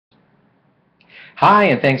Hi,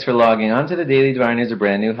 and thanks for logging on to the Daily Dvar. Here's a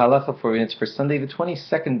brand new halacha for you. It's for Sunday, the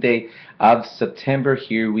 22nd day of September.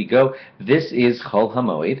 Here we go. This is Chol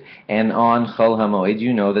HaMoed, and on Chol HaMoed,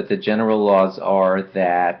 you know that the general laws are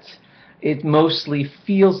that it mostly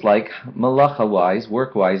feels like, malacha-wise,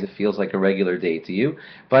 work-wise, it feels like a regular day to you,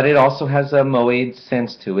 but it also has a moed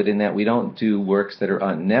sense to it in that we don't do works that are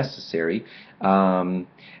unnecessary.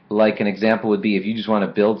 Like an example would be if you just want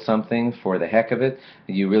to build something for the heck of it,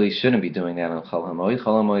 you really shouldn't be doing that on Chol HaMoed.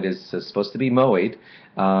 Chol HaMoed is supposed to be moed,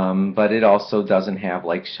 but it also doesn't have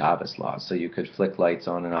like Shabbos laws, so you could flick lights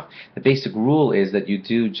on and off. The basic rule is that you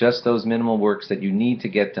do just those minimal works that you need to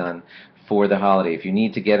get done for the holiday. If you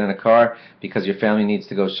need to get in a car because your family needs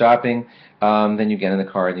to go shopping, then you get in the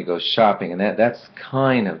car and you go shopping. And that's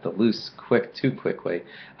kind of the loose, too quick way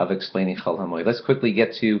of explaining Chol HaMoed. Let's quickly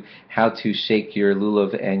get to how to shake your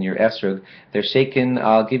lulav and your esrog. They're shaken,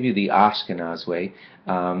 I'll give you the Ashkenaz way.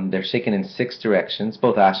 They're shaken in 6 directions,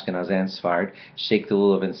 both Ashkenaz and Sfard shake the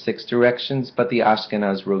lulav in 6 directions, but the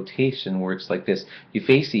Ashkenaz rotation works like this. You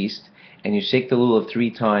face east, and you shake the lulav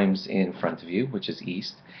 3 times in front of you, which is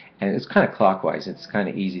east, and it's kind of clockwise. It's kind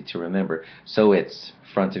of easy to remember. So it's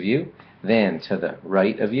front of you, then to the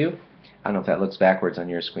right of you. I don't know if that looks backwards on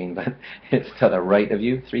your screen, but it's to the right of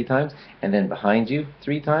you 3 times, and then behind you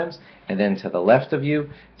 3 times, and then to the left of you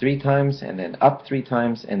 3 times, and then up 3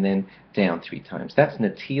 times, and then down 3 times. That's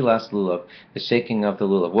Natilas Lulav, the shaking of the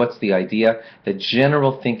lulav. What's the idea? The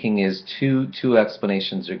general thinking is two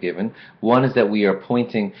explanations are given. One is that we are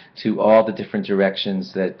pointing to all the different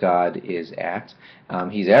directions that God is at.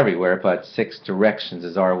 He's everywhere, but 6 directions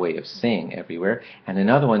is our way of saying everywhere. And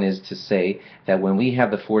another one is to say that when we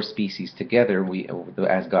have the 4 species together,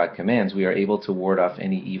 as God commands, we are able to ward off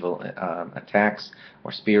any evil attacks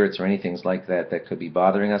or spirits or anything like that that could be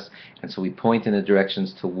bothering us. And so we point in the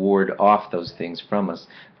directions to ward off those things from us,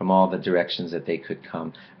 from all the directions that they could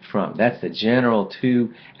come from. That's the general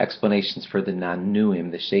 2 explanations for the nanuim,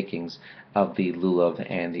 the shakings of the lulav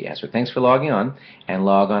and the esrog. Thanks for logging on, and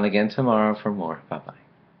log on again tomorrow for more. Bye-bye.